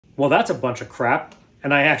Well, that's a bunch of crap.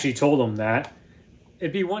 And I actually told him that.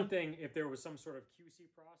 It'd be one thing if there was some sort of QC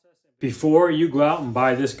process. Before you go out and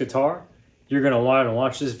buy this guitar, you're going to want to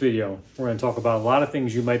watch this video. We're going to talk about a lot of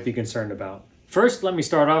things you might be concerned about. First, let me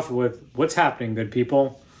start off with what's happening, good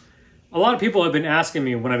people. A lot of people have been asking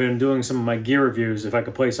me when I've been doing some of my gear reviews if I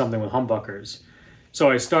could play something with humbuckers.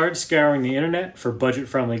 So I started scouring the internet for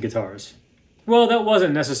budget-friendly guitars. Well, that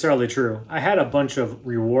wasn't necessarily true. I had a bunch of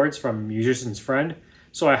rewards from a musician's friend,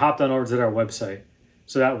 so I hopped on over to their website.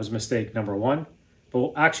 So that was mistake number one.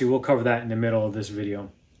 But actually, we'll cover that in the middle of this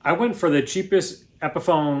video. I went for the cheapest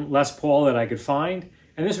Epiphone Les Paul that I could find,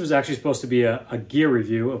 and this was actually supposed to be a gear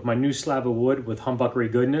review of my new slab of wood with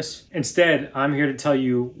humbuckery goodness. Instead, I'm here to tell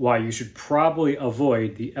you why you should probably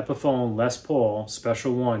avoid the Epiphone Les Paul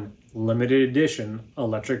Special 1 limited edition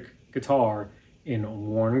electric guitar in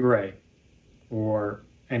worn gray, or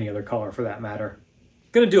any other color for that matter.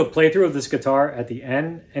 I'm gonna do a playthrough of this guitar at the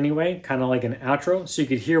end anyway, kind of like an outro, so you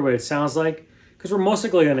could hear what it sounds like, because we're most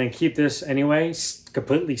likely gonna keep this anyway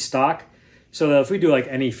completely stock, so that if we do like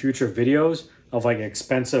any future videos of like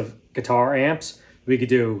expensive guitar amps, we could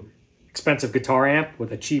do expensive guitar amp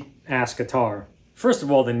with a cheap ass guitar. First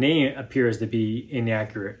of all, the name appears to be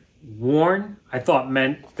inaccurate. Worn, I thought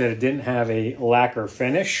meant that it didn't have a lacquer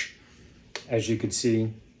finish, as you could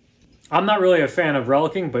see. I'm not really a fan of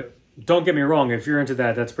relicking, but don't get me wrong, if you're into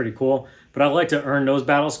that, that's pretty cool. But I like to earn those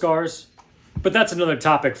battle scars. But that's another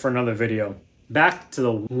topic for another video. Back to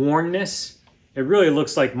the wornness, it really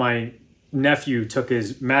looks like my nephew took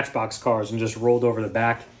his Matchbox cars and just rolled over the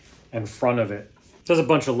back and front of it. There's a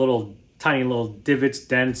bunch of tiny little divots,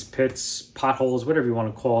 dents, pits, potholes, whatever you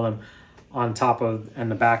want to call them, on top of and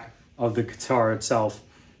the back of the guitar itself.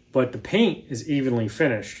 But the paint is evenly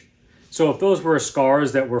finished. So if those were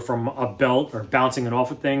scars that were from a belt or bouncing it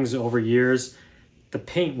off of things over years, the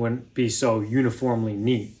paint wouldn't be so uniformly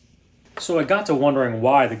neat. So I got to wondering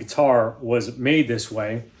why the guitar was made this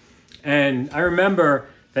way. And I remember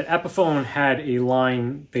that Epiphone had a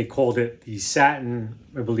line, they called it the Satin,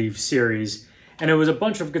 I believe, series. And it was a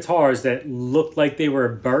bunch of guitars that looked like they were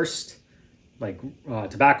burst, like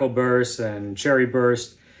tobacco burst and cherry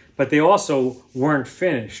burst, but they also weren't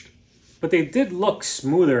finished. But they did look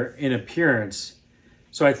smoother in appearance.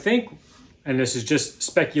 So I think, and this is just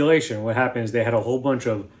speculation, what happened is they had a whole bunch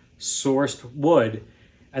of sourced wood,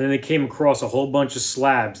 and then they came across a whole bunch of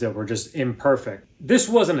slabs that were just imperfect. This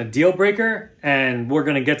wasn't a deal breaker, and we're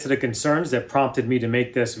gonna get to the concerns that prompted me to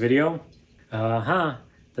make this video.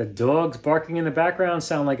 The dogs barking in the background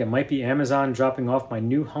sound like it might be Amazon dropping off my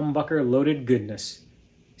new humbucker loaded goodness.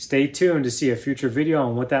 Stay tuned to see a future video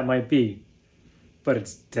on what that might be, but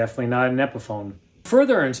it's definitely not an Epiphone.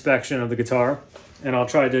 Further inspection of the guitar, and I'll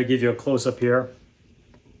try to give you a close-up here.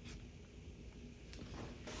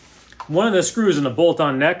 One of the screws in the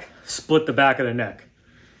bolt-on neck split the back of the neck.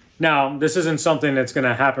 Now, this isn't something that's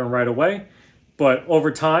gonna happen right away, but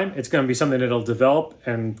over time, it's gonna be something that'll develop,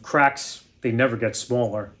 and cracks, they never get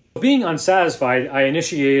smaller. Being unsatisfied, I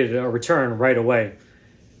initiated a return right away.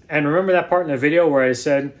 And remember that part in the video where I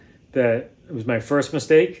said that it was my first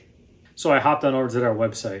mistake? So I hopped on over to their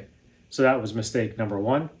website. So that was mistake number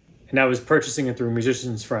one. And I was purchasing it through a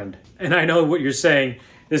musician's friend. And I know what you're saying.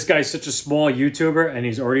 This guy's such a small YouTuber and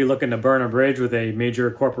he's already looking to burn a bridge with a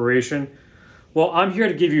major corporation. Well, I'm here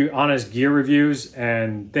to give you honest gear reviews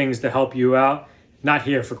and things to help you out. Not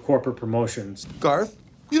here for corporate promotions. Garth,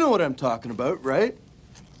 you know what I'm talking about, right?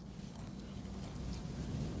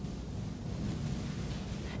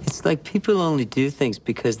 It's like people only do things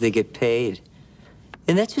because they get paid.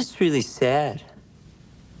 And that's just really sad.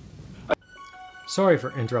 Sorry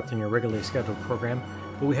for interrupting your regularly scheduled program,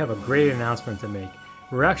 but we have a great announcement to make.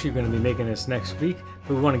 We're actually going to be making this next week,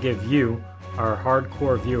 but we want to give you, our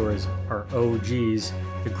hardcore viewers, our OGs,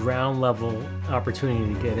 the ground level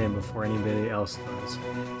opportunity to get in before anybody else does.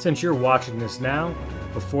 Since you're watching this now,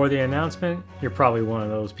 before the announcement, you're probably one of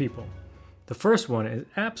those people. The first one is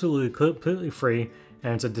absolutely completely free,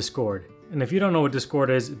 and it's a Discord. And if you don't know what Discord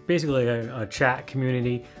is, it's basically a chat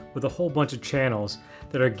community with a whole bunch of channels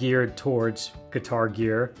that are geared towards guitar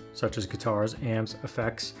gear, such as guitars, amps,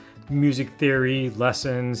 effects, music theory,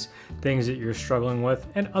 lessons, things that you're struggling with,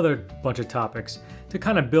 and other bunch of topics to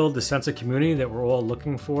kind of build the sense of community that we're all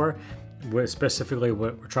looking for, with specifically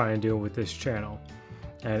what we're trying to do with this channel.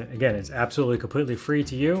 And again, it's absolutely completely free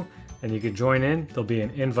to you, and you can join in. There'll be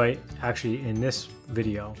an invite actually in this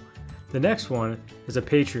video. The next one is a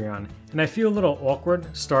Patreon, and I feel a little awkward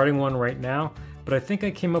starting one right now, but I think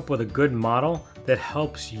I came up with a good model that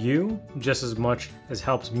helps you just as much as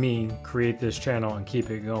helps me create this channel and keep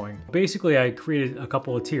it going. Basically, I created a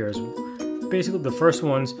couple of tiers. Basically, the first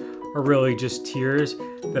ones are really just tiers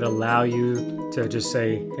that allow you to just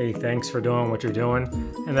say, hey, thanks for doing what you're doing,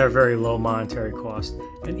 and they're very low monetary cost.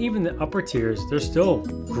 And even the upper tiers, they're still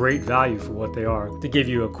great value for what they are. To give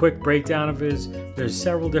you a quick breakdown of it, there's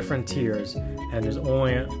several different tiers, and there's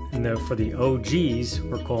only, for the OGs,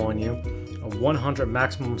 we're calling you, 100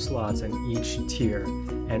 maximum slots in each tier.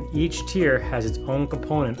 And each tier has its own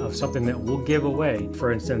component of something that we'll give away.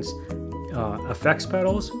 For instance, effects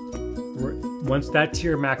pedals. Once that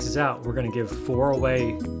tier maxes out, we're going to give 4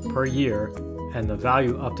 away per year, and the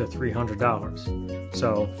value up to $300.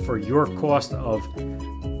 So for your cost of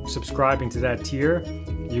subscribing to that tier,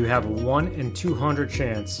 you have a 1 in 200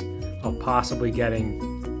 chance of possibly getting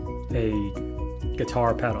a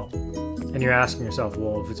guitar pedal. And you're asking yourself,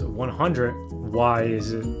 well, if it's a 100, why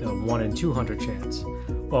is it a 1 in 200 chance?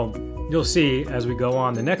 Well, you'll see as we go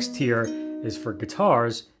on, the next tier is for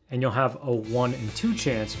guitars, and you'll have a 1 in 2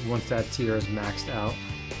 chance once that tier is maxed out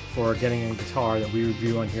for getting a guitar that we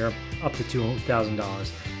review on here up to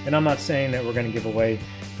 $2,000. And I'm not saying that we're going to give away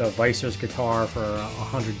the Vicer's guitar for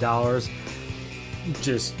 $100.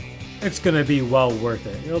 Just, it's going to be well worth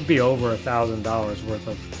it. It'll be over $1,000 worth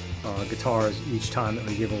of guitars each time that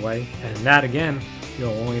we give away. And that again,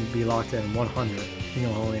 you'll only be locked in 100.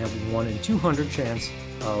 You'll only have a 1 in 200 chance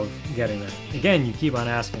of getting that. Again, you keep on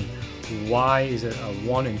asking, why is it a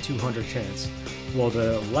 1 in 200 chance? Well,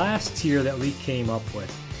 the last tier that we came up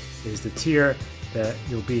with is the tier that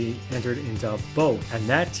you'll be entered into both. And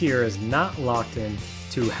that tier is not locked in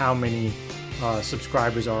to how many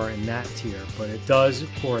subscribers are in that tier, but it does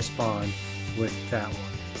correspond with that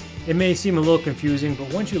one. It may seem a little confusing,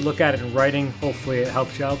 but once you look at it in writing, hopefully it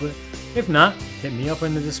helps you out. But if not, hit me up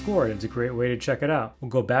in the Discord. It's a great way to check it out.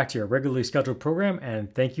 We'll go back to your regularly scheduled program,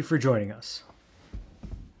 and thank you for joining us.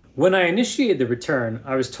 When I initiated the return,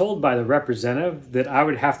 I was told by the representative that I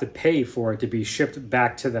would have to pay for it to be shipped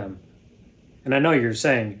back to them. And I know you're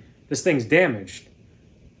saying, this thing's damaged.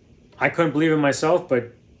 I couldn't believe it myself,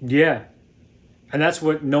 but yeah. And that's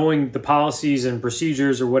what knowing the policies and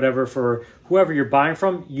procedures or whatever for whoever you're buying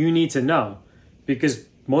from, you need to know. Because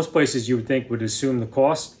most places you would think would assume the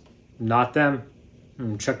cost, not them.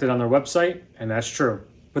 And checked it on their website, and that's true.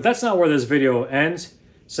 But that's not where this video ends.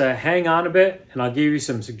 So hang on a bit, and I'll give you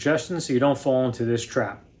some suggestions so you don't fall into this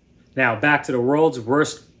trap. Now, back to the world's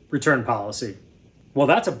worst return policy. Well,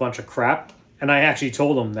 that's a bunch of crap, and I actually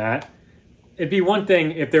told them that. It'd be one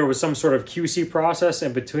thing if there was some sort of QC process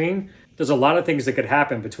in between. There's a lot of things that could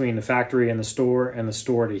happen between the factory and the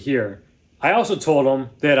store to here. I also told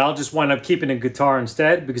them that I'll just wind up keeping a guitar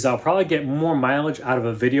instead because I'll probably get more mileage out of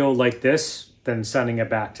a video like this than sending it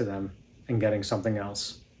back to them and getting something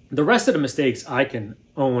else. The rest of the mistakes I can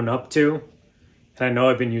own up to, and I know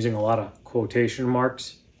I've been using a lot of quotation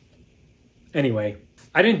marks. Anyway,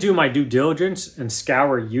 I didn't do my due diligence and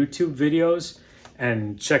scour YouTube videos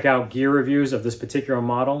and check out gear reviews of this particular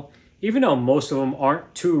model. Even though most of them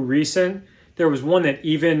aren't too recent, there was one that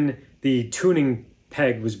even the tuning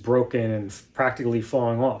peg was broken and practically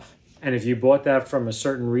falling off. And if you bought that from a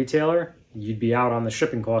certain retailer, you'd be out on the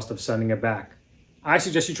shipping cost of sending it back. I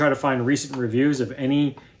suggest you try to find recent reviews of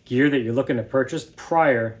any gear that you're looking to purchase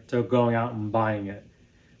prior to going out and buying it.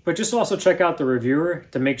 But just also check out the reviewer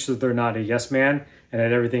to make sure that they're not a yes man and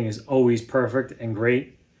that everything is always perfect and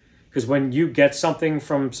great. Because when you get something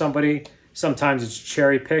from somebody, sometimes it's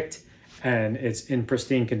cherry picked and it's in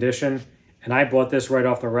pristine condition. And I bought this right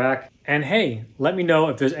off the rack. And hey, let me know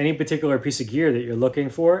if there's any particular piece of gear that you're looking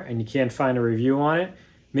for and you can't find a review on it.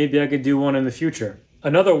 Maybe I could do one in the future.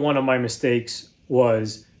 Another one of my mistakes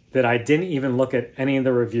was that I didn't even look at any of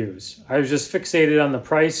the reviews. I was just fixated on the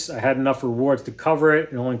price. I had enough rewards to cover it.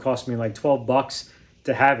 It only cost me like 12 bucks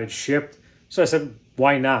to have it shipped. So I said,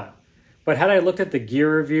 why not? But had I looked at the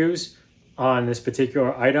gear reviews on this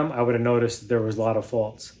particular item, I would have noticed that there was a lot of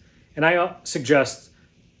faults. And I suggest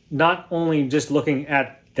not only just looking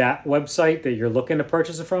at that website that you're looking to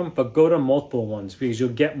purchase it from, but go to multiple ones because you'll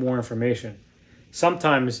get more information.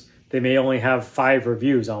 Sometimes they may only have 5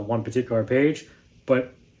 reviews on one particular page,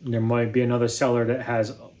 but there might be another seller that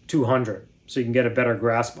has 200. So you can get a better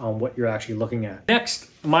grasp on what you're actually looking at. Next,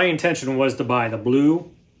 my intention was to buy the blue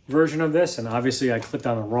version of this, and obviously I clicked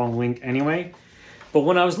on the wrong link anyway. But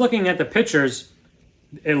when I was looking at the pictures,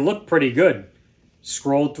 it looked pretty good.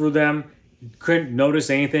 Scrolled through them, couldn't notice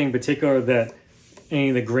anything particular that any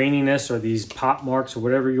of the graininess or these pop marks or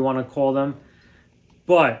whatever you want to call them.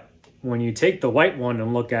 But when you take the white one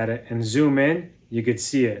and look at it and zoom in, you could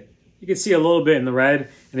see it. You could see a little bit in the red.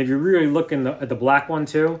 And if you really look at the black one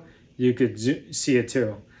too, you could see it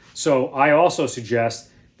too. So I also suggest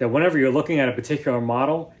that whenever you're looking at a particular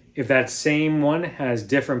model, if that same one has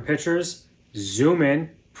different pictures, zoom in,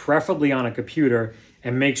 preferably on a computer,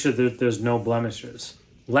 and make sure that there's no blemishes.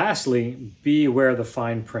 Lastly, be aware of the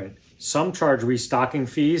fine print. Some charge restocking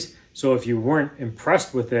fees, so if you weren't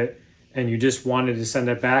impressed with it and you just wanted to send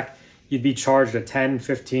it back, you'd be charged a 10,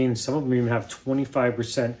 15, some of them even have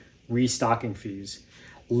 25% restocking fees.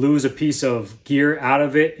 Lose a piece of gear out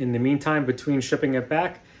of it in the meantime between shipping it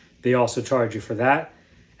back, they also charge you for that.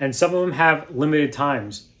 And some of them have limited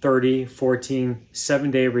times, 30, 14,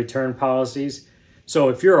 7-day return policies. So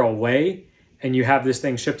if you're away and you have this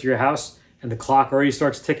thing shipped to your house and the clock already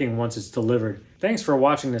starts ticking once it's delivered. Thanks for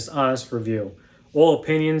watching this honest review. All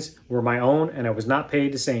opinions were my own and I was not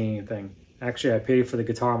paid to say anything. Actually, I paid for the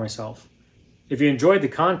guitar myself. If you enjoyed the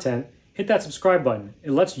content, hit that subscribe button.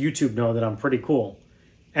 It lets YouTube know that I'm pretty cool.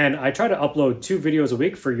 And I try to upload 2 videos a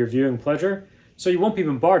week for your viewing pleasure, so you won't be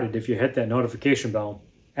bombarded if you hit that notification bell.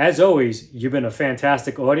 As always, you've been a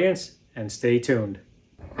fantastic audience, and stay tuned.